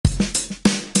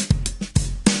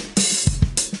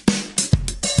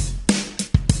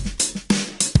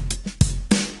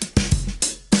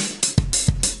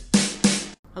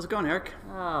going, Eric?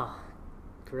 Oh,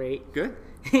 great. Good?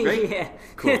 Great? Yeah,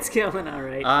 Cool. it's going all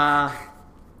right.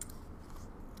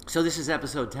 So this is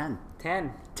episode 10.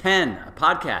 10, 10, a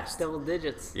podcast. double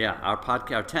digits. Yeah, our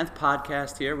 10th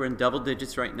podcast here. We're in double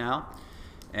digits right now.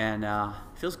 And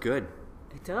feels good.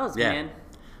 It does, Yeah. man.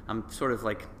 I'm sort of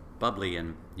like bubbly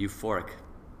and euphoric.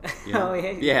 You Oh, know?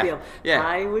 yeah, you feel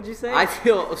high, would you say? I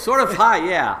feel sort of high,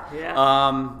 yeah.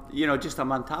 Yeah. Just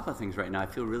I'm on top of things right now. I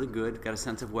feel really good. Got a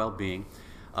sense of well-being.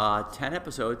 10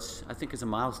 episodes, I think, is a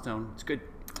milestone. It's good.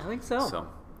 I think so. So,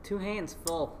 2 hands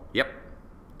full. yep.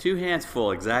 2 hands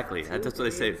full, exactly. Two That's what I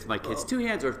say hands to my kids. full. 2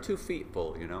 hands or 2 feet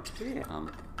full, you know. Yeah.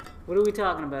 Um, What are we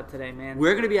talking about today, man?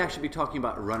 we're going to be actually talking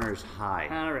about runner's high.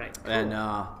 All right, cool. And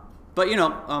but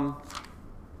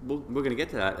we're going to get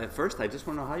to that. At first, I just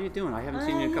want to know how you're doing. I haven't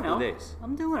seen you in a couple of days.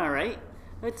 I'm doing all right.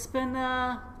 It's been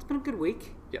a good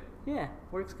week. Yep. Yeah,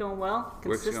 work's going well.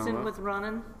 Work's going Consistent well. with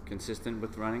running. Consistent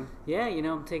with running. Yeah,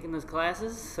 I'm taking those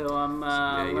classes, so I'm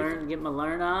getting my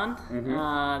learn on.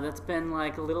 Mhm. That's been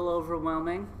like a little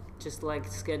overwhelming, just like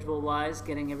schedule-wise,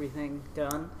 getting everything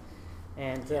done.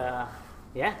 And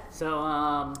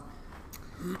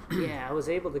I was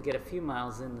able to get a few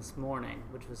miles in this morning,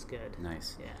 which was good.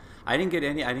 Nice. Yeah. I didn't get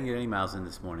any miles in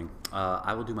this morning.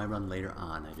 I will do my run later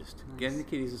on. I just getting the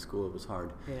kiddies to school. It was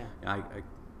hard. Yeah. I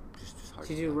just hard.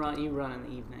 Did you run? You run in the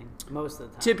evening most of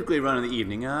the time. Typically run in the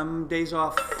evening. Days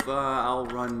off, I'll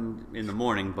run in the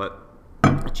morning, but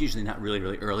it's usually not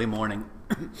really early morning,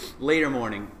 later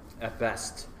morning at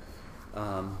best.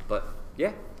 But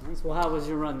yeah. Nice. Well, how was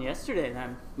your run yesterday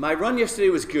then? My run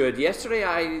yesterday was good. Yesterday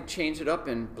I changed it up,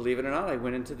 and believe it or not, I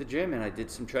went into the gym and I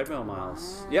did some treadmill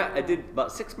miles. Yeah, I did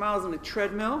about 6 miles on the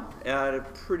treadmill at a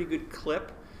pretty good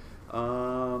clip.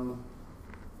 Then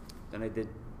I did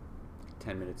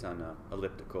 10 minutes on a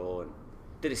elliptical and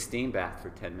did a steam bath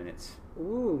for 10 minutes.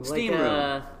 Ooh, Steam like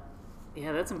room.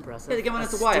 Yeah, that's impressive. Yeah, they get one A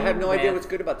at the Y. I have steam no idea bath. what's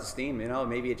good about the steam.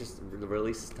 Maybe it just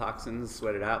releases toxins,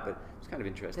 sweat it out, but it's kind of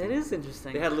interesting. That is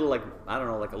interesting. They had a little, like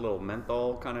a little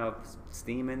menthol kind of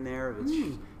steam in there,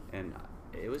 and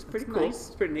it was pretty cool. nice.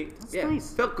 It's pretty neat. That's yeah,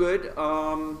 nice. felt good.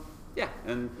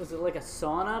 And Was it like a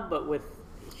sauna but with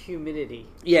humidity?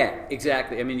 yeah,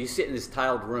 exactly. I mean, you sit in this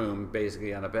tiled room,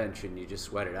 basically on a bench, and you just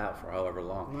sweat it out for however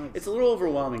long. Nice. It's a little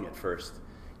overwhelming at first.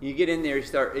 You get in there, you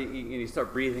start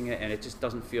breathing it, and it just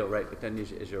doesn't feel right. But then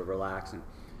as you relax and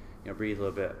breathe a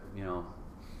little bit,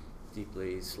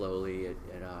 deeply, slowly,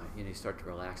 you start to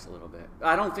relax a little bit.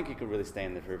 I don't think you can really stay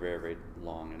in there for very, very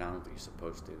long, and I don't think you're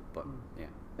supposed to. But yeah,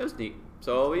 it was neat.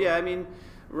 So yeah, I mean,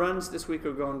 runs this week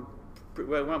are going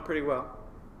went pretty well.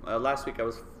 Last week I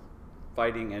was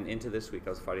fighting, and into this week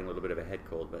I was fighting a little bit of a head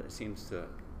cold, but it seems to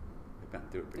have gotten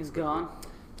through it pretty It's quickly. gone.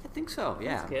 I think so. Yeah,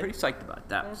 That's I'm good. pretty psyched about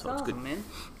that. That's so awesome, it's good. man.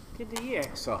 Good to hear.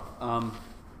 So,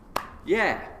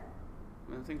 yeah,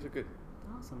 things are good.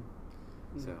 Awesome.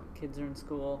 So, Kids are in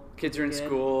school. kids are in Good.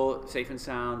 school, safe and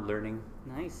sound, learning,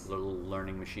 Nice. little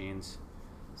learning machines.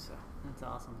 So, That's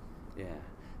awesome. yeah.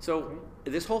 So,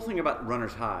 this whole thing about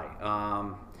runner's high,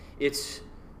 it's,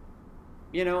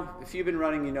 if you've been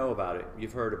running, you know about it.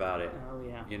 You've heard about it. Oh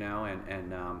yeah.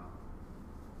 And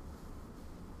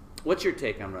what's your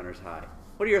take on runner's high?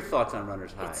 What are your thoughts on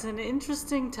runner's high? It's an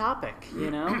interesting topic,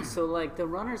 So like the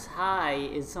runner's high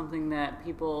is something that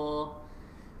people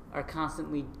are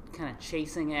constantly kind of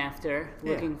chasing after,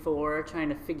 Yeah. looking for, trying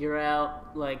to figure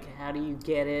out like how do you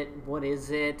get it? What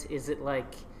is it? Is it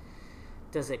like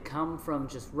does it come from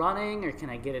just running or can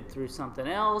I get it through something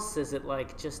else? Is it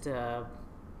like just a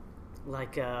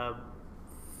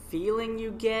feeling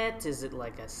you get? Is it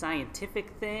like a scientific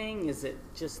thing? Is it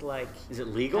just like Is it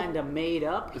legal? kind of made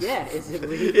up? Yeah, is it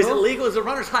legal? Is it legal? Is a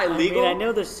runner's high legal? I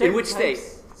know there's certain in which types,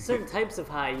 state? certain types of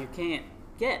high you can't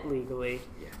get legally,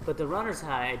 Yeah. but the runner's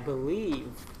high, I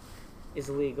believe, is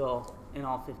legal in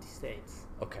all 50 states.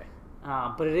 Okay.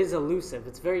 But it is elusive.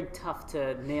 It's very tough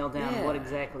to nail down what Yeah.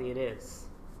 exactly it is.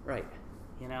 Right.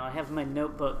 I have my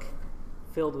notebook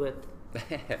filled with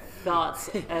thoughts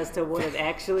as to what it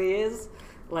actually is.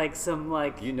 Like some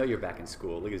like You're back in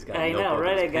school. Look at this guy. I know,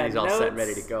 right? I got He's all notes. set and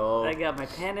ready to go. I got my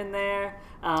pen in there.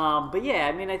 But yeah,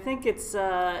 I mean, I think it's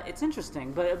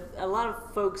interesting. But a lot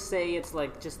of folks say it's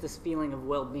like just this feeling of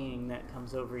well-being that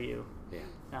comes over you.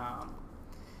 Yeah.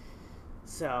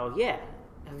 So yeah,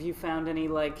 have you found any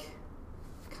like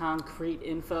concrete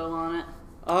info on it?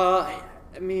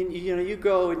 I mean, you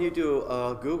go and you do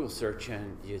a Google search,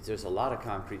 and there's a lot of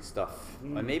concrete stuff,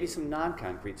 and maybe some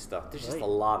non-concrete stuff. There's just a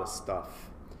lot of stuff,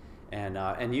 and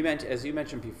as you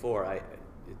mentioned before,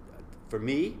 for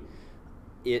me,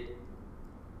 it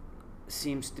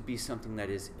seems to be something that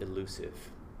is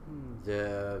elusive.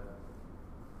 The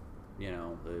you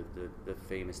know, the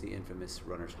famous, the infamous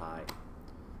runner's high.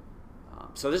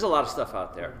 So there's a lot of stuff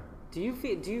out there.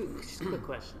 Just a quick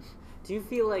question. Do you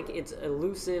feel like it's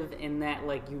elusive in that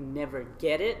like you never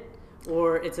get it?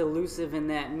 Or it's elusive in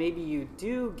that maybe you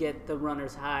do get the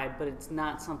runner's high, but it's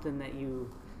not something that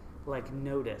you like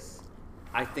notice?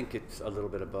 I think it's a little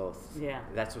bit of both. Yeah.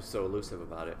 That's what's so elusive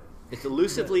about it. It's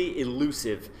elusively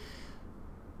elusive.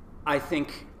 I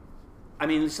think, I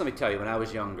mean, just let me tell you, when I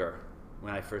was younger,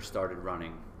 when I first started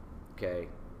running, okay,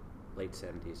 late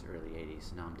 70s, early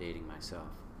 80s, now I'm dating myself,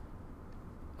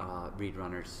 read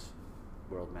Runner's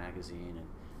World magazine and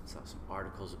saw some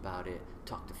articles about it,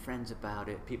 talked to friends about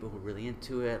it, people who were really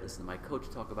into it, listened to my coach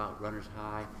talk about runner's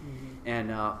high,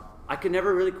 and I could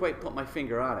never really quite put my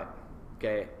finger on it,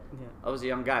 okay? Yeah. I was a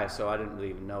young guy, so I didn't really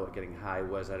even know what getting high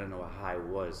was. I didn't know what high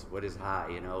was. What is high,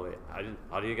 you know?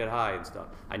 How do you get high and stuff?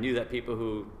 I knew that people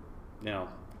who, you know,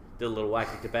 did a little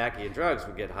wacky tobacco and drugs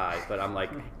would get high, but I'm like,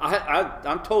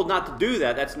 I'm told not to do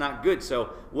that. That's not good.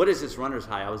 So what is this runner's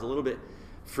high? I was a little bit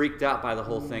freaked out by the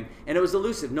whole thing, and it was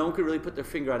elusive. No one could really put their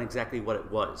finger on exactly what it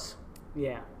was.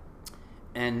 Yeah.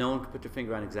 And no one could put their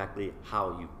finger on exactly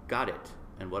how you got it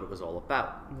and what it was all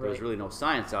about. Right. There was really no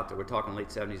science out there. We're talking late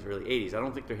 70s, early 80s. I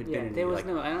don't think there had been any. There was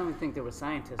I don't think there were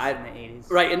scientists in the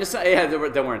 80s. Right, and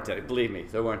there weren't any. Believe me,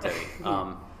 there weren't any.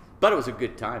 But it was a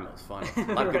good time. It was fun.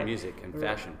 A lot of good music and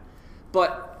fashion.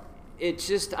 But it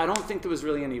just, I don't think there was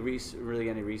really any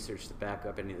research to back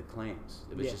up any of the claims.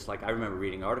 It was just like, I remember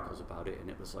reading articles about it, and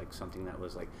it was like something that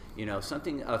was like, you know,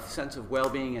 something, a sense of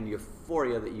well-being and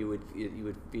euphoria that you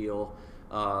would feel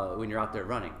when you're out there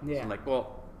running. Yeah. So I'm like,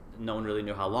 well, no one really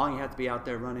knew how long you had to be out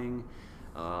there running.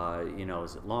 You know,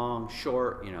 is it long,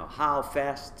 short? You know, how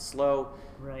fast, slow?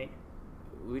 Right.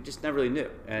 We just never really knew,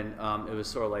 and it was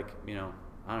sort of like, you know,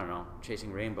 I don't know,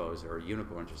 chasing rainbows or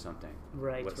unicorns or something.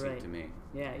 Right. What seemed to me.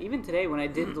 Yeah. Even today, when I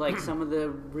did like some of the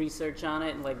research on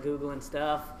it and like Google and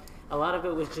stuff, a lot of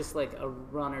it was just like a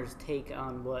runner's take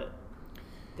on what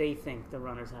they think the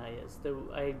runner's high is.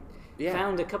 I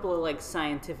found a couple of like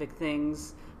scientific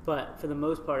things, but for the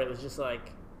most part, it was just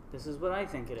like, this is what I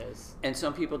think it is. And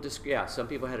some people some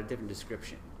people had a different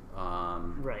description.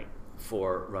 Right.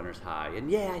 For runner's high,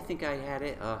 and I think I had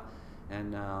it.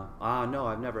 No,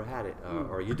 I've never had it.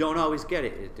 Or you don't always get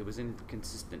it. It was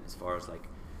inconsistent as far as like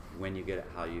when you get it,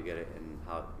 how you get it, and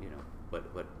how, you know,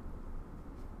 what.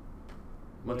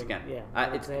 Once again,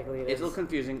 it's a little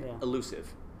confusing,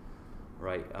 elusive,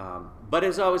 right? But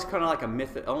it's always kind of like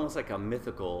almost like a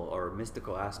mythical or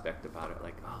mystical aspect about it.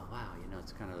 Like, oh wow, you know,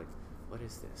 it's kind of like, what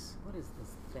is this? What is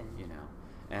this thing? You know,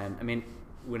 and I mean,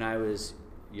 when I was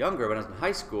younger, when I was in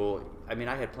high school, I mean,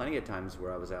 I had plenty of times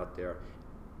where I was out there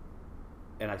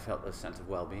and I felt a sense of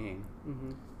well-being.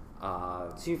 Mm-hmm.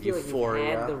 So you feel euphoria.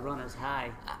 Like you had the runner's high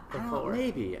before?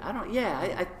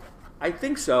 I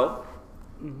think so.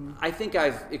 Mm-hmm. I think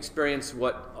I've experienced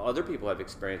what other people have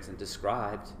experienced and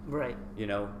described. Right. You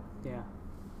know. Yeah.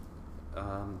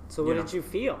 So what did you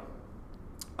feel?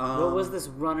 What was this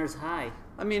runner's high?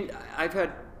 I mean,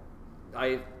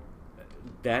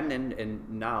 then and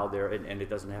now and it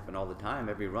doesn't happen all the time.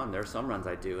 Every run, there are some runs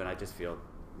I do, and I just feel,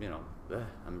 you know,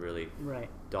 I'm really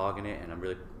dogging it,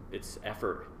 and it's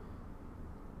effort.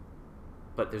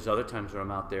 But there's other times where I'm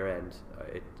out there, and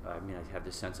I have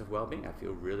this sense of well-being. I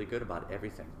feel really good about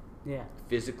everything. Yeah.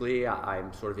 Physically,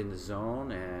 I'm sort of in the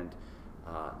zone, and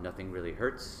nothing really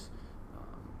hurts.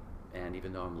 And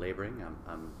even though I'm laboring,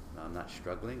 I'm not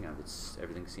struggling.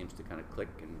 Everything seems to kind of click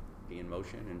and be in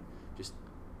motion, and just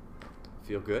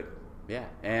feel good. Yeah.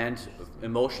 And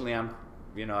emotionally,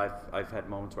 I've had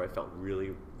moments where I felt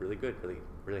really, really good, really,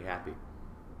 really happy.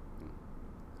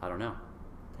 I don't know.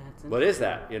 That's what is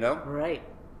that? You know? Right.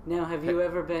 Now, have you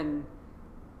ever been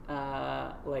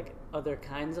like other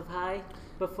kinds of high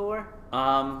before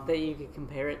that you could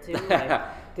compare it to?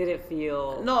 Like, did it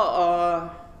feel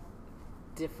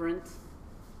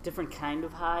different kind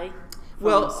of high?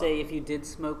 Well, say if you did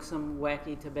smoke some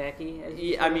wacky tobacco.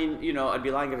 I mean, you know, I'd be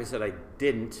lying if I said I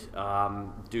didn't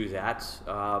do that.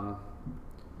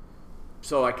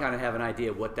 So I kind of have an idea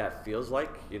of what that feels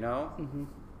like, you know,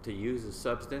 to use a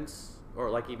substance, or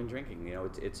like even drinking. You know,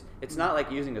 it's not like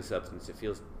using a substance. It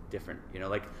feels different. You know,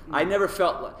 like I never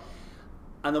felt like,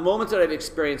 on the moments that I've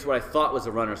experienced what I thought was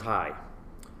a runner's high,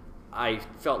 I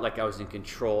felt like I was in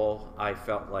control. I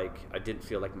felt like I didn't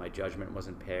feel like my judgment was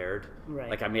impaired. Right.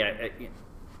 Like, I mean,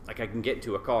 I can get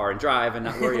into a car and drive and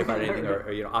not worry about anything,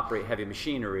 or you know, operate heavy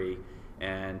machinery,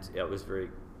 and it was very,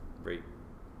 very,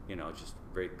 you know, just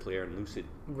very clear and lucid.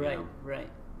 Right. You know? Right.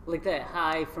 Like that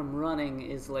high from running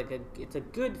is like it's a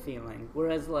good feeling,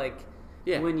 whereas like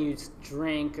when you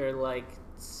drink or like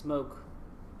smoke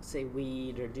say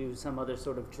weed or do some other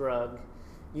sort of drug,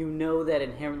 you know that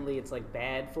inherently it's like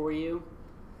bad for you.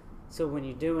 So when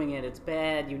you're doing it, it's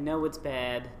bad. You know it's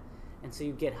bad, and so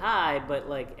you get high. But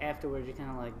like afterwards, you're kind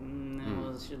of like,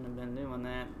 no, I shouldn't have been doing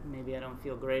that. Maybe I don't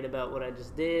feel great about what I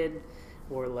just did,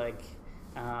 or like,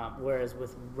 whereas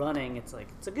with running, it's like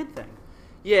it's a good thing.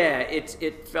 Yeah,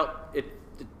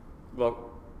 well,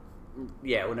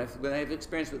 yeah. When I've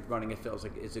experienced with running, it feels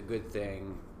like it's a good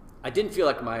thing. I didn't feel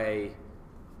like my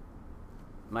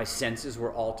senses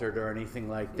were altered or anything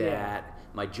like that. Yeah.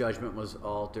 My judgment was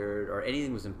altered or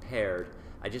anything was impaired.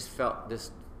 I just felt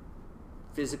this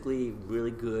physically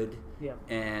really good Yeah.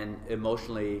 and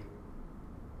emotionally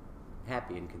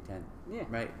happy and content. Yeah.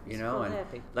 Right? You Just know, felt and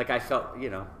happy. like I felt,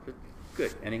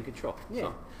 good and in control. Yeah.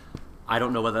 So I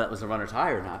don't know whether that was a runner's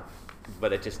high or not,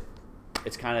 but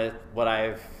it's kind of what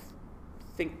I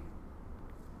think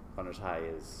runner's high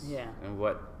is. Yeah. And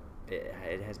what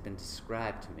it has been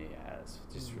described to me as,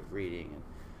 just through reading,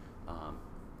 and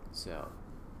so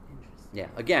Interesting. yeah.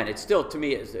 Again, it's still to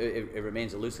me it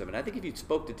remains elusive, and I think if you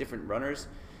spoke to different runners,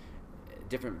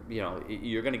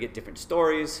 you're going to get different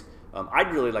stories.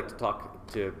 I'd really like to talk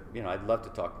to I'd love to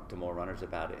talk to more runners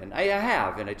about it, and I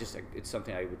have, and it's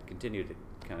something I would continue to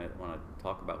kind of want to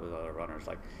talk about with other runners,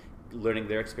 like learning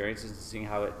their experiences and seeing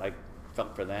how it like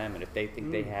felt for them, and if they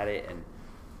think they had it, and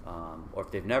or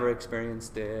if they've never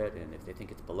experienced it, and if they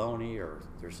think it's baloney or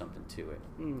there's something to it.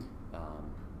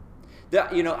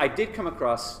 I did come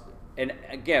across, and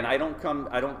again, I don't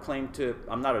claim to.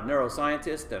 I'm not a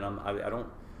neuroscientist, and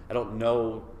I don't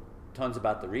know tons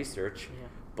about the research,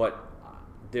 but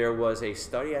there was a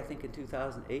study I think in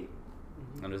 2008,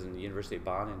 and it was in the University of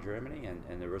Bonn in Germany,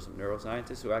 and there were some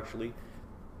neuroscientists who actually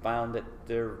found that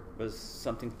there was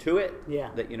something to it.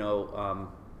 Yeah. That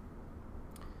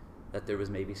that there was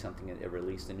maybe something that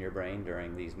released in your brain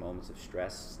during these moments of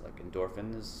stress, like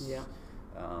endorphins,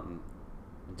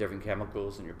 different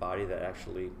chemicals in your body that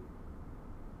actually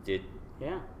did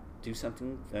do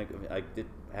something, like did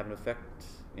have an effect,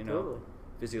 Totally.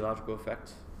 physiological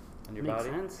effect on your Makes body.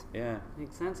 sense. Yeah.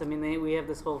 Makes sense. I mean, we have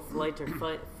this whole flight or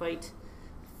fight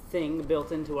thing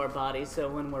built into our body. So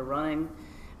when we're running,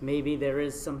 maybe there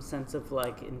is some sense of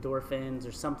like endorphins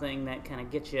or something that kind of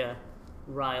gets you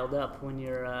riled up when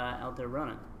you're out there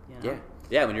running.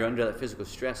 Yeah. When you're under that physical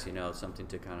stress, something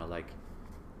to kind of like,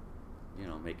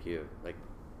 make you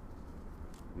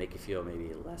feel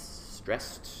maybe less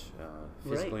stressed,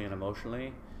 physically and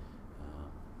emotionally.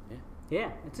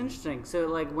 Yeah, it's interesting. So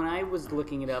like when I was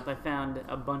looking it up, I found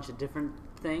a bunch of different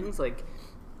things. Like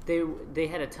they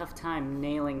had a tough time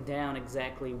nailing down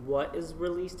exactly what is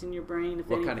released in your brain, if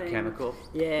anything. What kind of chemical?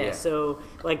 Yeah, so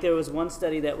like there was one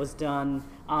study that was done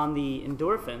on the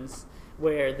endorphins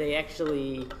where they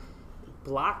actually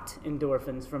blocked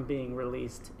endorphins from being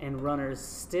released, and runners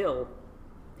still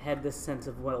had this sense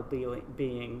of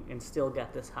well-being and still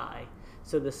got this high.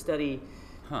 So the study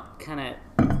kind of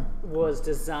was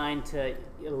designed to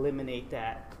eliminate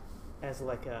that as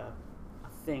like a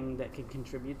thing that could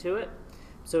contribute to it.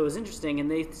 So it was interesting, and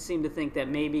they seem to think that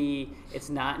maybe it's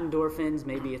not endorphins,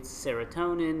 maybe it's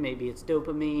serotonin, maybe it's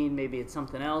dopamine, maybe it's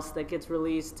something else that gets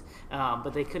released, but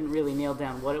they couldn't really nail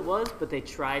down what it was, but they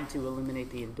tried to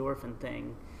eliminate the endorphin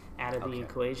thing out of the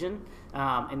equation.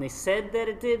 And they said that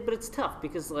it did, but it's tough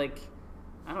because, like,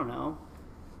 I don't know,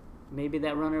 maybe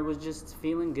that runner was just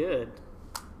feeling good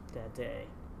that day.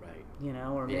 Right.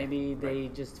 Or maybe they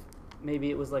just...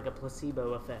 Maybe it was like a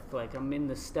placebo effect. Like I'm in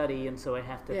the study, and so I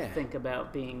have to think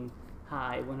about being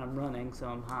high when I'm running, so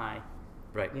I'm high.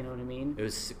 Right. You know what I mean? It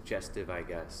was suggestive, I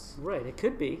guess. Right. It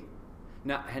could be.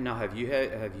 Now, have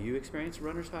you experienced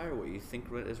runner's high, or what you think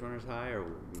is runner's high, or?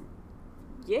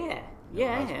 Yeah.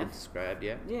 Yeah, I have. Described,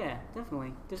 yeah. Yeah,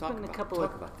 definitely. There's been a couple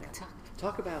talk of. about that.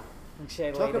 Talk about. Should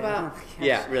I talk lay down on about. the couch?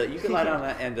 Yeah, really. You can lie down on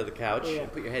that end of the couch, Yeah.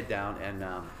 put your head down, and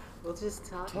We'll just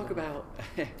talk about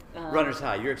runner's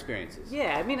high, your experiences.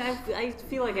 Yeah, I mean, I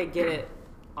feel like I get it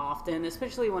often,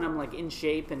 especially when I'm like in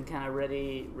shape and kind of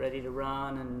ready to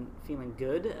run and feeling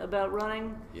good about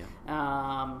running. Yeah.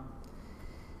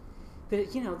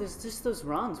 But there's just those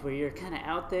runs where you're kind of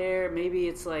out there. Maybe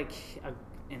it's like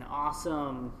an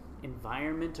awesome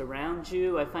environment around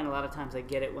you. I find a lot of times I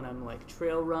get it when I'm like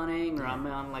trail running, or I'm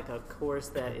on like a course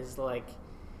that is like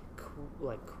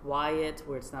quiet,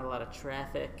 where it's not a lot of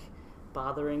traffic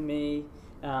bothering me,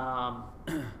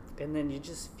 and then you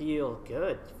just feel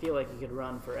good. You feel like you could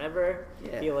run forever.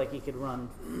 Yeah. Feel like you could run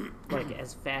like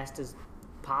as fast as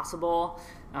possible.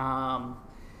 And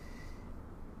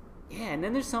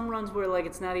then there's some runs where like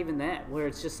it's not even that, where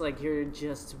it's just like you're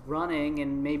just running,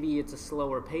 and maybe it's a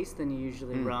slower pace than you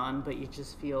usually run, but you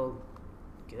just feel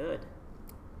good,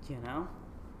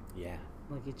 Yeah.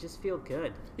 Like you just feel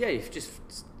good. Yeah, you just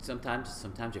sometimes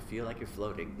you feel like you're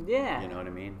floating. Yeah. You know what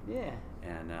I mean? Yeah.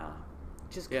 And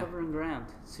Just yeah. covering ground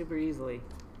super easily.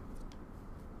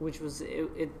 Which was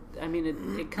I mean,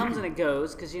 it comes and it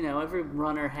goes because every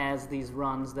runner has these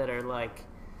runs that are like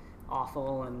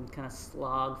awful and kind of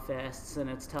slog fests, and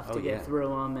it's tough to get through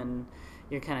them, and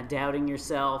you're kind of doubting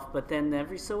yourself. But then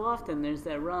every so often, there's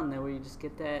that run there where you just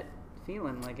get that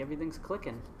feeling like everything's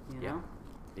clicking. You know?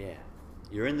 Yeah.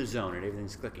 You're in the zone and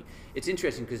everything's clicking. It's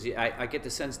interesting because I get the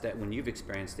sense that when you've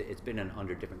experienced it, it's been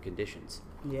under different conditions.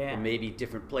 Yeah. And maybe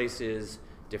different places,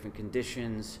 different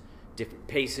conditions, different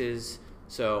paces.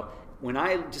 So when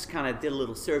I just kind of did a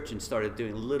little search and started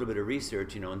doing a little bit of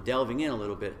research, and delving in a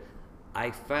little bit,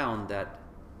 I found that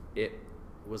it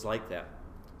was like that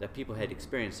people had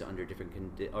experienced it under different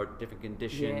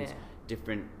conditions,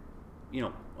 different,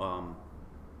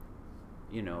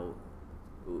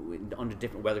 under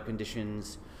different weather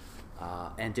conditions,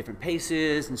 and different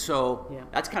paces, and so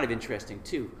that's kind of interesting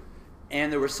too.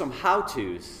 And there were some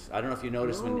how-tos. I don't know if you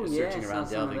noticed when searching around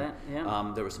delving.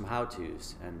 There were some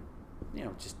how-tos and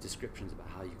just descriptions about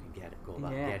how you can go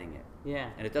about getting it. Yeah.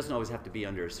 And it doesn't always have to be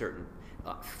under a certain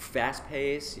fast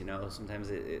pace. Sometimes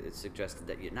it's suggested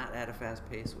that you're not at a fast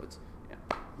pace.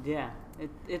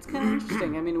 It's kind of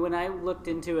interesting. I mean, when I looked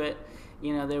into it,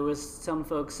 there was some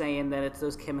folks saying that it's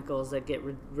those chemicals that get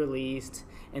released,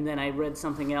 and then I read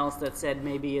something else that said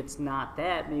maybe it's not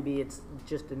that, maybe it's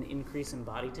just an increase in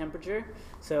body temperature.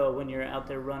 So when you're out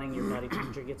there running, your body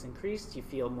temperature gets increased, you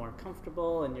feel more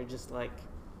comfortable, and you're just like,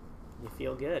 you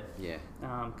feel good. Yeah.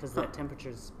 Because that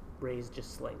temperature's raised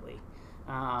just slightly,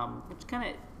 which kind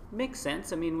of makes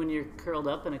sense. I mean, when you're curled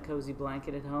up in a cozy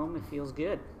blanket at home, it feels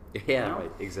good. Yeah,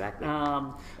 right, exactly.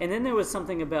 And then there was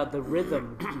something about the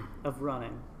rhythm of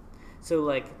running. So,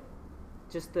 like,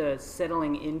 just the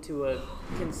settling into a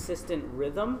consistent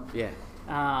rhythm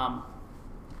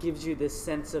gives you this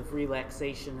sense of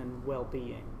relaxation and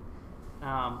well-being,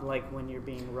 like when you're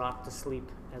being rocked to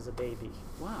sleep as a baby.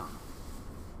 Wow.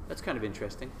 That's kind of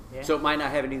interesting. Yeah. So it might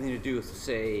not have anything to do with,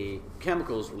 say,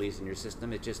 chemicals released in your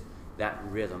system. It's just that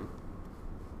rhythm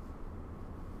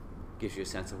gives you a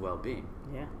sense of well-being.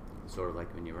 Yeah. Sort of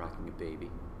like when you're rocking a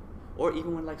baby. Or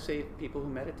even when, like, say, people who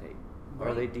meditate.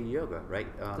 Or they do yoga, right?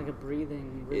 It's like a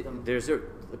breathing rhythm.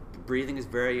 Breathing is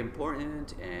very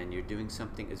important, and you're doing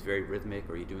something that's very rhythmic,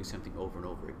 or you're doing something over and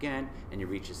over again, and you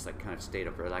reach this like kind of state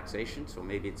of relaxation. So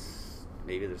maybe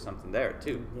there's something there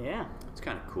too. Yeah. It's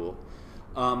kind of cool.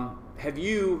 Have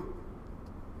you,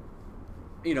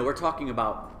 we're talking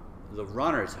about the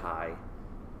runner's high,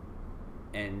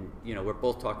 and, we're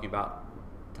both talking about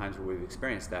times where we've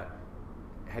experienced that.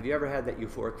 Have you ever had that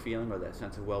euphoric feeling or that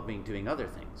sense of well-being doing other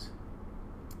things?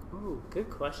 Ooh, good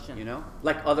question.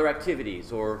 Like other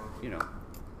activities or,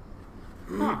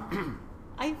 Huh.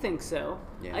 I think so.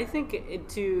 Yeah. I think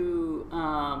to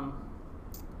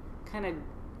kind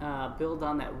of build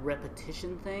on that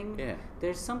repetition thing. Yeah.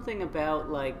 There's something about,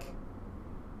 like,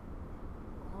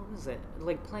 what was it?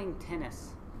 Like playing tennis.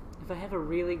 If I have a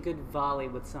really good volley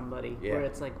with somebody where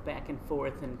it's like back and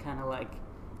forth and kind of like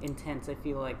intense, I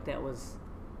feel like that was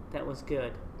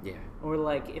good. Yeah. Or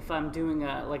like if I'm doing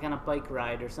on a bike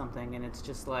ride or something, and it's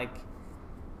just like,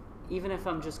 even if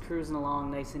I'm just cruising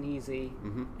along nice and easy,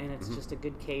 and it's just a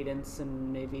good cadence,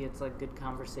 and maybe it's like good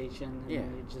conversation, and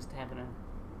you're just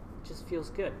it just feels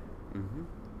good.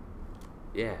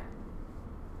 Yeah.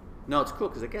 No, it's cool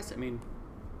because I guess,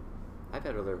 I've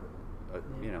had other,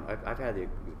 I've had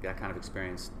that kind of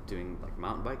experience doing like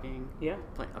mountain biking. Yeah.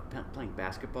 Playing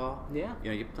basketball. Yeah.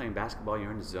 You're playing basketball,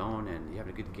 you're in the zone, and you're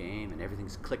having a good game, and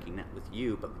everything's clicking, not with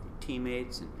you, but with your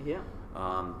teammates, and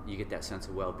you get that sense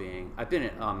of well-being. I've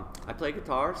been I play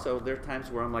guitar, so there are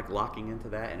times where I'm like locking into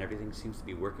that, and everything seems to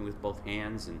be working with both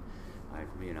hands, and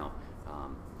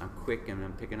I'm quick and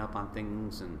I'm picking up on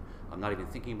things, and I'm not even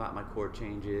thinking about my chord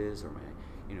changes or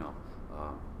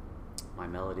my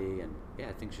melody, and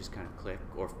things just kind of click.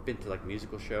 Or been to like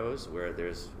musical shows where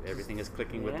everything is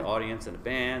clicking with the audience and the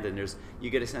band, and you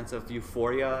get a sense of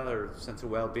euphoria or sense of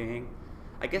well-being.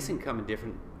 I guess it can come in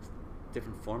different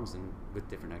forms and with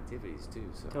different activities too.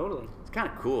 So Totally. it's kind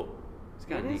of cool. It's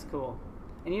kind of neat. It is cool,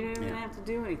 and you don't even have to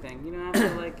do anything. You don't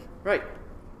have to like right.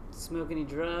 smoke any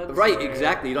drugs. Right,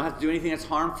 exactly. You don't have to do anything that's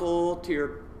harmful to your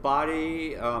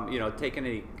body. Take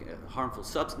any harmful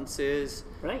substances.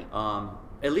 Right.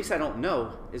 At least I don't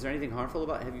know. Is there anything harmful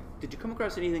about? Did you come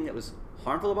across anything that was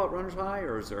harmful about runner's high,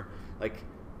 or is there like?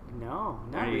 No,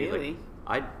 not really.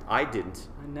 I didn't.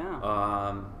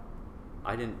 No.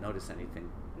 I didn't notice anything.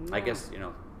 No. I guess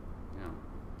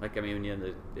when you're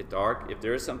in the dark, if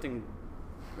there is something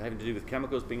having to do with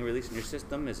chemicals being released in your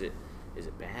system, is it Is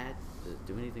it bad? Does it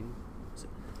do anything? Is it,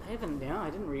 I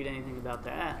didn't read anything about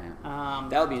that. yeah.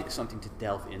 That would be something to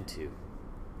delve into.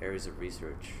 Areas of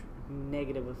research.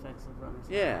 Negative effects of runner's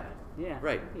high. Yeah. Yeah,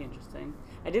 Right. that'd be interesting.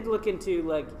 I did look into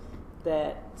like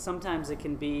that. Sometimes it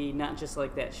can be not just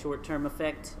like that short-term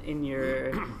effect in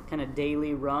your kind of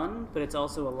daily run, but it's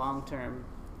also a long-term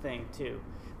thing too.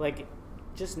 Like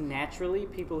just naturally,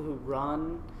 people who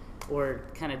run or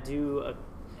kind of do a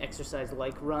exercise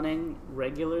like running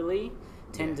regularly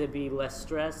tend Yeah. to be less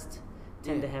stressed,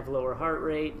 tend Yeah. to have lower heart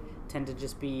rate, tend to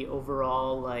just be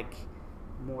overall like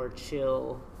more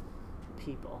chill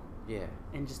people Yeah.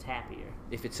 and just happier.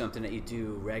 If it's something that you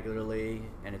do regularly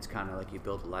and it's kind of like you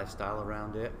build a lifestyle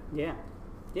around it. Yeah.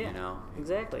 Yeah. You know?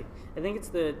 Exactly. I think it's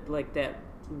the like that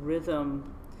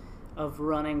rhythm of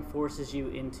running forces you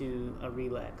into a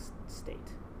relaxed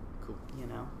state, Cool. you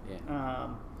know? Yeah.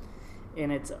 And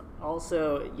it's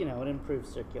also, it improves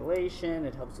circulation,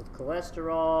 it helps with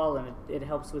cholesterol, and it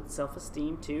helps with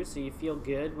self-esteem too, so you feel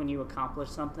good when you accomplish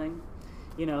something.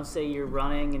 Say you're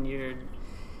running and you're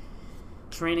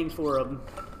training for a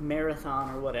marathon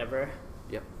or whatever,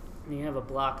 Yep. and you have a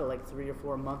block of like 3 or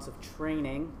 4 months of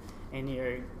training, and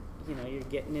you're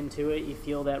getting into it, you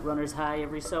feel that runner's high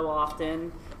every so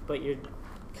often, but you're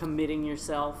committing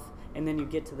yourself, and then you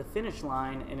get to the finish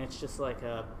line, and it's just like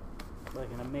an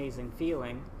amazing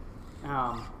feeling.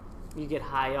 You get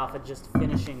high off of just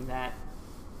finishing that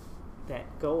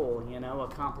goal,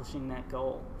 accomplishing that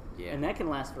goal. Yeah. And that can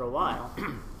last for a while.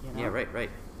 Yeah, right.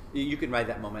 You can ride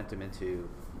that momentum into,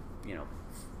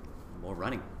 more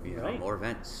running, Right. more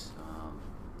events.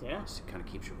 Yeah. Just kind of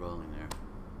keeps you rolling there.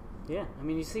 Yeah. I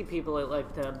mean, you see people at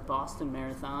like the Yeah. Boston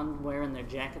Marathon wearing their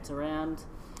jackets around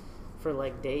for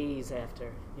like days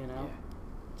after,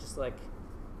 just like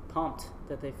pumped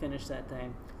that they finished that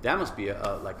thing. That must be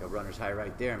like a runner's high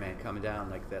right there, man. Coming down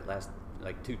like that last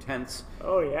 2/10,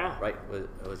 Oh yeah. right?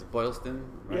 Was it Boylston?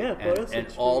 Right? Yeah, and, Boylston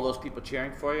and all those people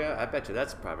cheering for you. I bet you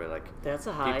that's probably like That's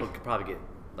a high. people could probably get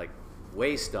like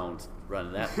way stoned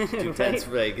running that 2/10 Right.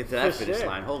 right, get to that For finish sure.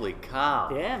 line. Holy cow!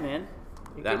 Yeah, man.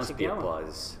 It that gets must you be going. a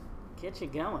buzz. Get you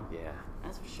going. Yeah,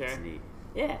 That's for sure. it's neat.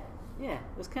 Yeah.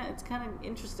 It's kind of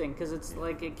interesting because it's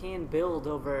like it can build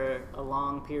over a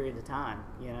long period of time.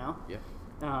 Yeah.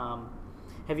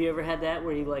 Have you ever had that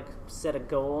where you like set a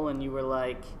goal and you were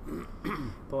like,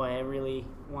 boy, I really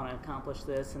want to accomplish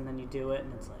this, and then you do it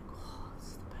and it's like, oh, this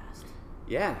is the best.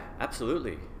 Yeah,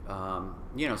 absolutely.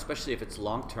 Especially if it's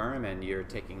long term and you're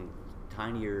taking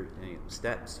tinier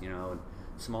steps, and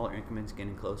smaller increments,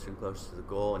 getting closer and closer to the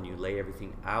goal, and you lay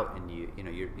everything out, and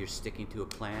you're sticking to a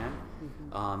plan,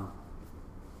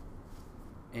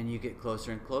 and you get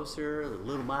closer and closer,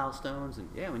 little milestones, and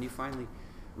when you finally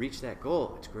reach that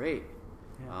goal, it's great.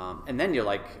 Yeah. And then you're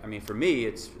like, for me,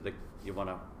 it's like you want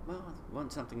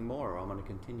something more. I want to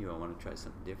continue. I want to try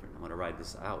something different. I want to ride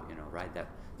this out. Ride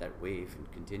that wave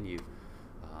and continue,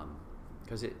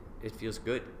 because it feels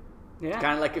good. Yeah.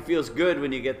 Kind of like it feels good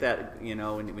when you get that,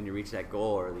 when you reach that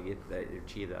goal or you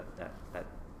achieve that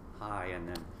high, and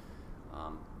then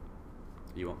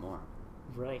you want more.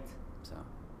 Right. So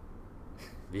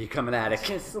you become an addict.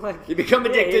 Just like You become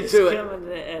addicted it's to it.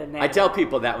 becoming an I tell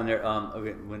people that when they're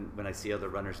when I see other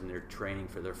runners and they're training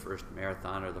for their first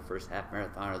marathon or their first half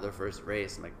marathon or their first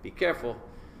race, I'm like, be careful.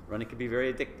 Running can be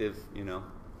very addictive,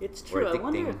 It's or true.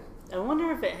 addicting. I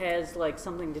wonder if it has like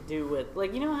something to do with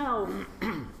like how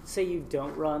say you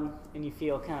don't run and you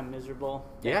feel kind of miserable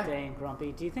that Yeah. day and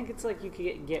grumpy. Do you think it's like you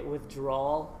could get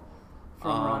withdrawal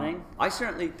from running? I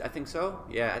think so.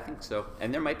 Yeah, I think so.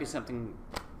 And there might be something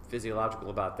physiological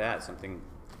about that. Something,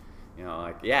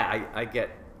 I get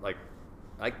like,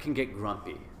 I can get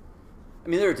grumpy.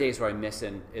 There are days where I miss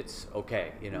and it's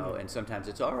okay, and sometimes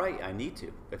it's all right. I need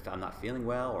to if I'm not feeling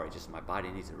well or my body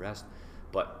needs a rest.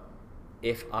 But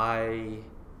if I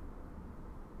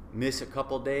miss a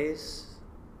couple days,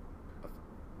 a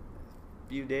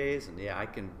few days, and I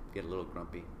can get a little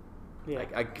grumpy. Yeah.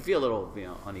 I can feel a little,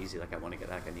 uneasy. Like I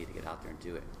need to get out there and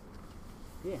do it.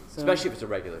 Yeah. So, Especially if it's a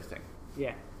regular thing.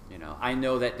 Yeah. I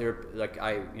know that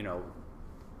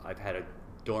I've had a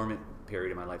dormant period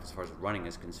in my life as far as running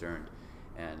is concerned,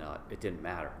 and it didn't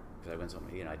matter because I went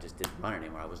somewhere. I just didn't run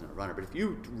anymore. I wasn't a runner. But if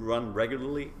you run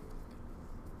regularly,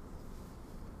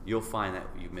 you'll find that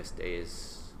you miss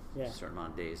days, Yeah. a certain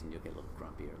amount of days, and you'll get a little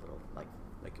grumpy or a little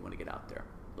like you want to get out there,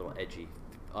 a little edgy,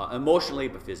 emotionally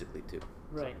but physically too.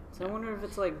 Right. So yeah. I wonder if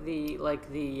it's like the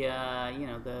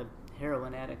the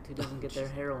heroin addict who doesn't get their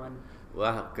heroin,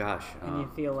 Well, gosh. and you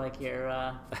feel like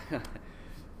you're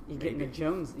getting you're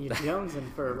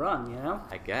jonesing for a run,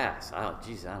 I guess. Oh,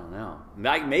 geez, I don't know.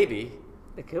 Maybe.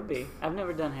 It could be. I've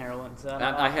never done heroin, so I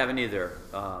don't know. I haven't either.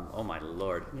 Oh my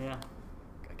lord. Yeah.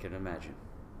 I couldn't imagine.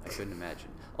 I couldn't imagine.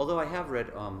 Although I have read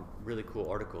really cool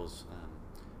articles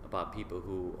about people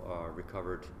who are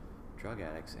recovered drug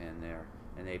addicts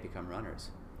and they become runners.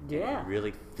 Yeah. And it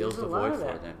really fills There's the a lot void of for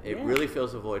that. them. It Yeah. really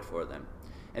fills the void for them.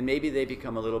 And maybe they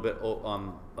become a little bit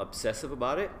obsessive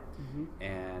about it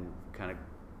and kind of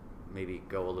maybe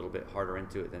go a little bit harder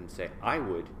into it than say I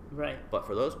would. Right. But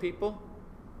for those people,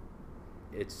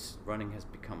 running has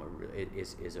become it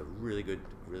is a really good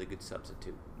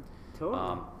substitute.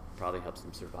 Totally. Probably helps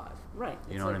them survive. Right.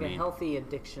 You It's know like what I a mean? healthy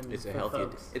addiction It's a for healthy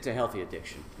folks. it's a healthy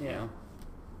addiction. Yeah. You know?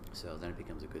 So then it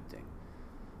becomes a good thing,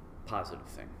 positive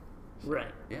thing.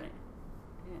 Right. Yeah. Right.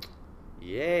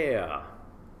 Yeah. Yeah.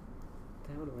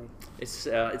 Totally.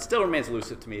 It still remains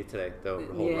elusive to me today, though.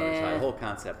 The whole runner's high, the whole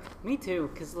concept. Me too,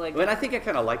 because like. But I think I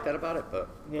kind of like that about it. But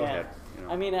Yeah. go ahead. You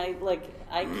know. I mean,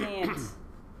 I can't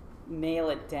nail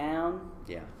it down.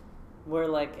 Yeah. Where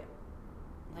like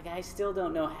I still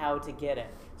don't know how to get it.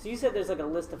 So you said there's like a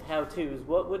list of how-tos.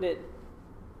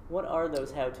 What are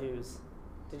those how-tos?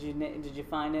 Did you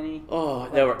find any? Oh,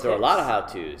 like, there were a lot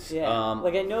of tips? how-tos. Yeah.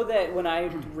 Like I know that when I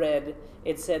read,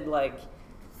 it said like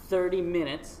 30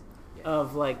 minutes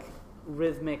of like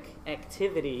rhythmic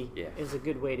activity is a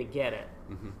good way to get it.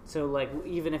 Mm-hmm. So like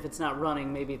even if it's not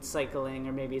running, maybe it's cycling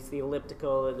or maybe it's the elliptical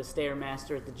or the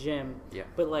Stairmaster at the gym. Yeah.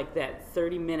 But like that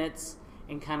 30 minutes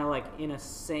and kind of like in a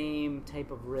same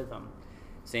type of rhythm.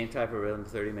 Same type of rhythm,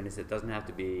 30 minutes. It doesn't have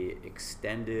to be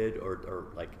extended or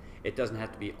like it doesn't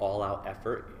have to be all out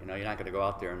effort. You know, you're not going to go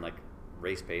out there and like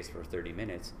race pace for 30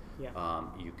 minutes. Yeah.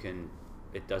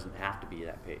 It doesn't have to be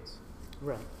that pace.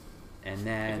 Right. And It can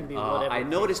then be whatever I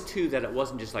pace. noticed too that it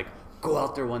wasn't just like go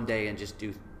out there one day and just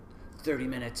do 30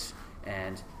 minutes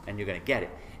and you're going to get it.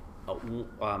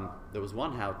 There was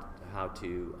one how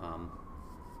to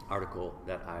article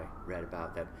that I read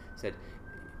about that said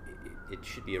it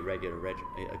should be a regular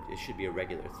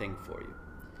thing for you,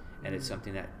 and it's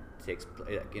something that takes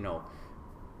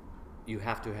you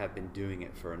have to have been doing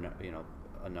it for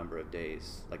a number of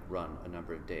days, like run a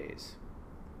number of days,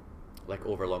 like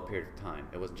over a long period of time.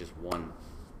 It wasn't just one.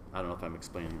 I don't know if I'm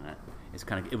explaining that.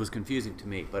 It was confusing to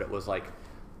me, but it was like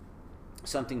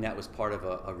something that was part of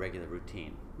a regular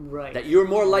routine. Right. That you're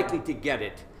more likely to get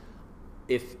it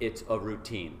if it's a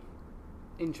routine.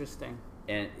 Interesting.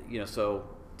 And So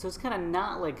it's kind of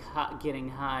not like getting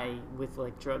high with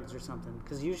like drugs or something,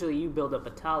 because usually you build up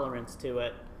a tolerance to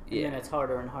it, and then it's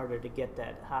harder and harder to get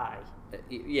that high.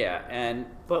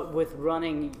 But with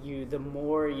running, the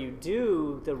more you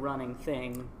do the running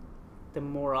thing, the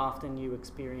more often you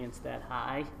experience that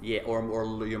high. Yeah, or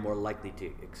you're more likely to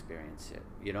experience it.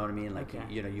 You know what I mean? Like Okay.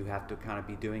 you have to kind of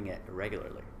be doing it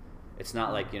regularly. It's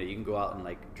not like you can go out and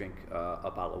like drink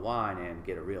a bottle of wine and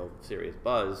get a real serious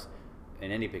buzz,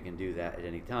 and anybody can do that at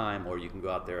any time. Or you can go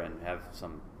out there and have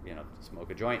some smoke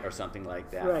a joint or something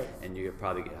like that, Right. and you could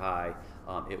probably get high.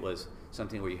 It was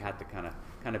something where you had to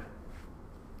kind of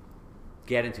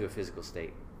get into a physical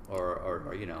state, or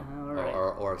Alright.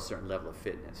 or a certain level of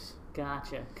fitness.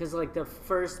 Gotcha. Because like the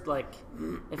first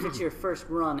if it's your first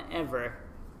run ever,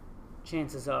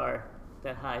 chances are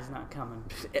that high's not coming.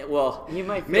 Well, You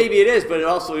might feel- maybe it is, but it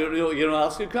also you know what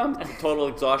else could come? Total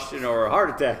exhaustion or a heart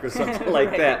attack or something like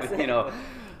Right, that.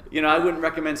 exactly. I wouldn't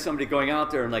recommend somebody going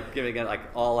out there and like giving it like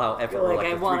all out effort. Like, or,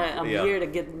 I want a year to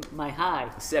get my high.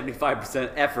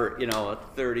 75% effort,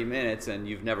 30 minutes, and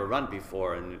you've never run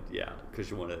before, and because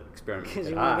you want to experiment. 'Cause with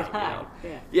you it wanna get high, high,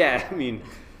 yeah. Yeah, I mean,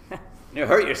 you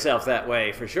hurt yourself that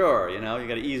way for sure. You got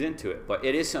to ease into it, but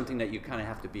it is something that you kind of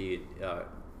have to be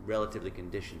relatively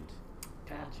conditioned.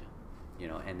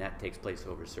 Gotcha. And that takes place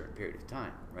over a certain period of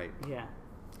time, right? Yeah.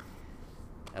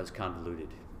 That was convoluted.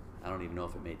 I don't even know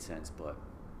if it made sense, but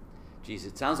geez,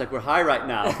 it sounds like we're high right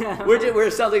now. we're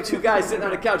sounds like two guys sitting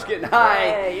on a couch getting high.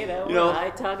 Hey, we're high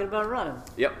talking about running.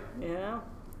 Yep.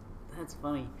 That's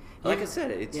funny. Like I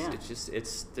said,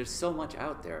 it's there's so much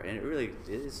out there, and it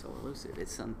is so elusive.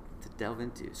 It's something to delve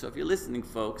into. So if you're listening,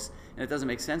 folks, and it doesn't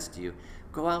make sense to you,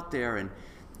 go out there and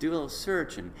do a little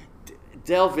search and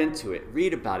delve into it,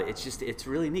 read about it. It's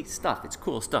really neat stuff. It's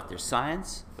cool stuff. There's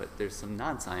science, but there's some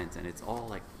non-science, and it's all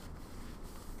like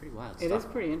pretty wild stuff. It is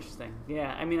pretty interesting.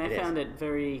 Yeah, I mean, I It found is. it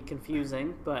very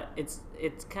confusing, but it's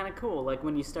kind of cool. Like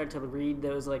when you start to read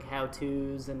those like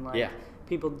how-tos and like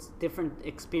people's different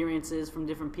experiences from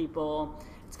different people,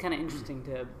 it's kind of interesting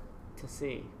to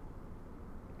see.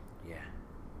 Yeah.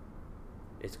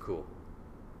 It's cool.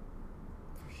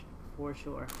 For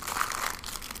sure.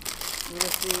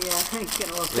 Where's get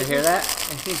a little Did you hear that?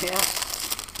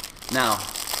 Yeah. Now,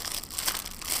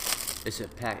 this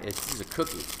is a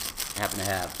cookie I happen to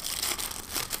have.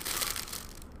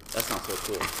 That sounds so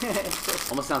cool.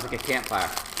 Almost sounds like a campfire.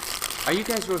 Are you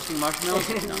guys roasting marshmallows?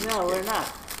 No, we're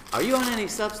not. Are you on any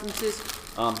substances?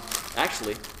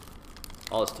 Actually,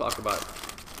 all this talk about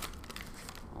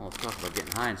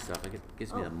getting high and stuff, it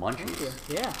gives me the munchies. Thank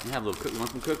you. Yeah. You have a little cookie. You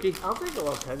want some cookie? I'll take a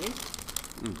little cookie.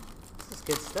 This is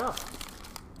good stuff.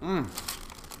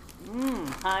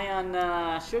 High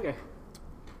on sugar.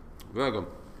 Very good.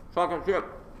 Chocolate chip.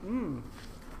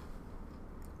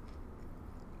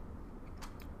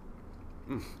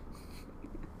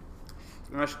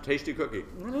 Nice, tasty cookie.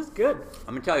 That is good.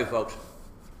 I'm gonna tell you, folks.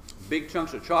 Big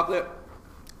chunks of chocolate.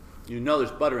 You know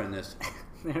there's butter in this.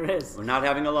 There is. We're not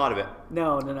having a lot of it.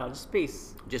 No, just a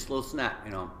piece. Just a little snack,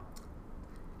 you know.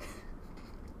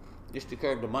 Just to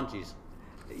curb the munchies.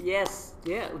 Yes,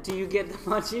 yeah. Do you get the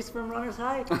munchies from Runner's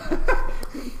High?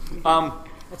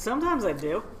 Sometimes I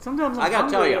do. Sometimes I'm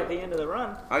hungry at the end of the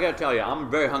run. I gotta tell you,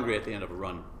 I'm very hungry at the end of a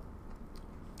run.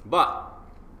 But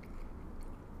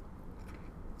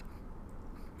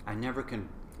I never can.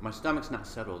 My stomach's not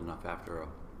settled enough after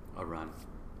a run.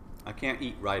 I can't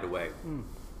eat right away.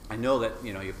 I know that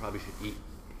you probably should eat.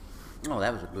 Oh,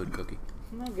 that was a good cookie.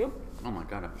 Isn't that good? Oh my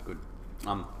god, that was good.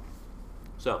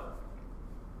 So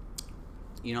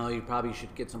you probably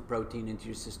should get some protein into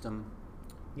your system.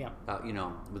 Yeah. About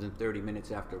within 30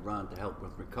 minutes after a run to help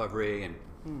with recovery, and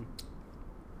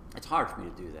it's hard for me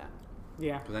to do that.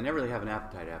 Yeah. Because I never really have an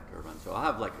appetite after a run. So I'll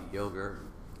have like a yogurt,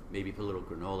 maybe put a little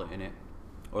granola in it,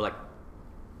 or like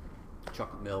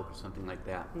chocolate milk or something like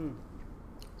that.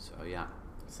 So yeah.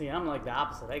 See, I'm like the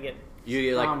opposite. I get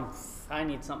I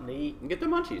need something to eat. You get the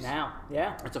munchies. Now,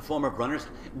 yeah. It's a form of runner's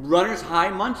high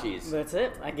munchies. That's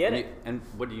it. I get it. And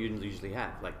what do you usually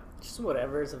have? Like just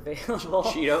whatever is available.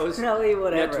 Cheetos? No, eat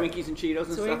whatever. Yeah, Twinkies and Cheetos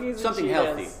and Twinkies stuff. Something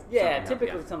Cheetos. healthy. Yeah,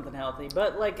 typically something healthy.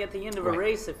 But like at the end of a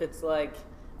race, if it's like,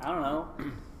 I don't know,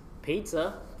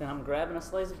 pizza, then I'm grabbing a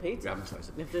slice of pizza.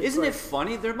 Isn't it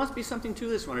funny? There must be something to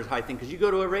this runner's high thing, because you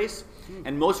go to a race,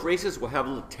 and most races will have a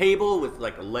little table with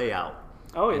like a layout.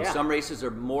 Oh, and yeah. Some races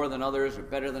are more than others or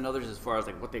better than others as far as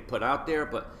like what they put out there,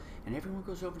 and everyone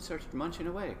goes over and starts munching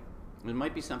away. There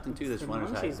might be something to this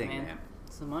runner's high thing, man.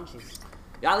 It's the munchies.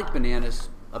 Yeah, I like bananas.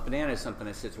 A banana is something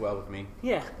that sits well with me.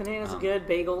 Yeah, bananas are good.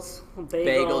 Bagels,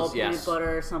 bagels, yes. Peanut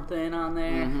butter or something on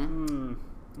there.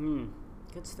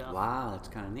 Good stuff. Wow, that's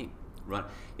kind of neat. Run.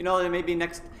 Maybe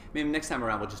next time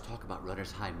around we'll just talk about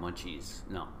runner's high munchies.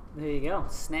 No. There you go.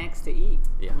 Snacks to eat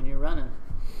when you're running.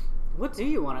 What do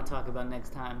you want to talk about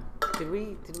next time? Did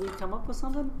we come up with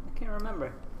something? I can't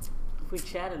remember. If we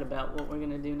chatted about what we're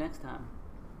gonna do next time,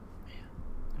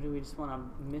 or do we just want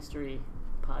to mystery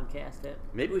podcast it?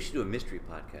 Maybe we should do a mystery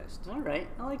podcast. All right,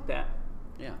 I like that.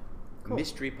 Yeah, cool.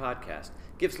 Mystery podcast.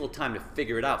 Give us a little time to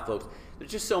figure it out, folks.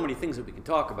 There's just so many things that we can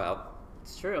talk about.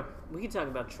 It's true. We could talk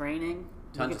about training.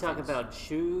 Tons we could talk about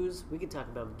shoes. We could talk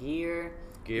about gear.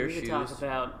 Shoes. We could talk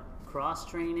about cross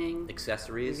training,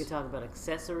 accessories. We could talk about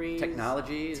accessories,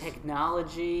 technology.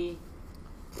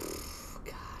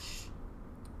 Gosh,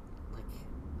 like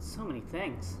so many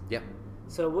things. Yep.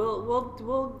 So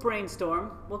we'll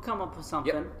brainstorm. We'll come up with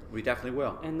something. Yep, we definitely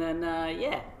will. And then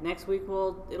next week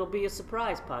it'll be a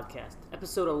surprise podcast.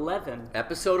 Episode 11.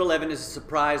 Episode 11 is a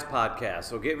surprise podcast.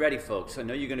 So get ready, folks. I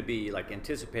know you're going to be like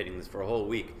anticipating this for a whole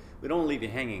week. We don't want to leave you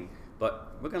hanging.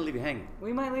 But we're going to leave you hanging.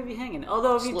 We might leave you hanging.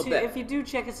 Although if you do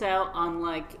check us out on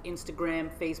like Instagram,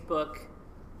 Facebook,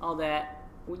 all that,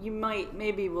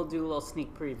 maybe we'll do a little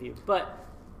sneak preview. But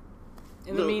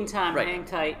in the meantime, hang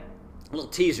tight. Little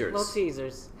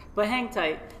teasers. But hang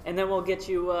tight, and then we'll get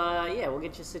you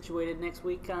situated next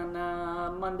week on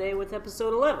Monday with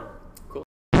episode 11.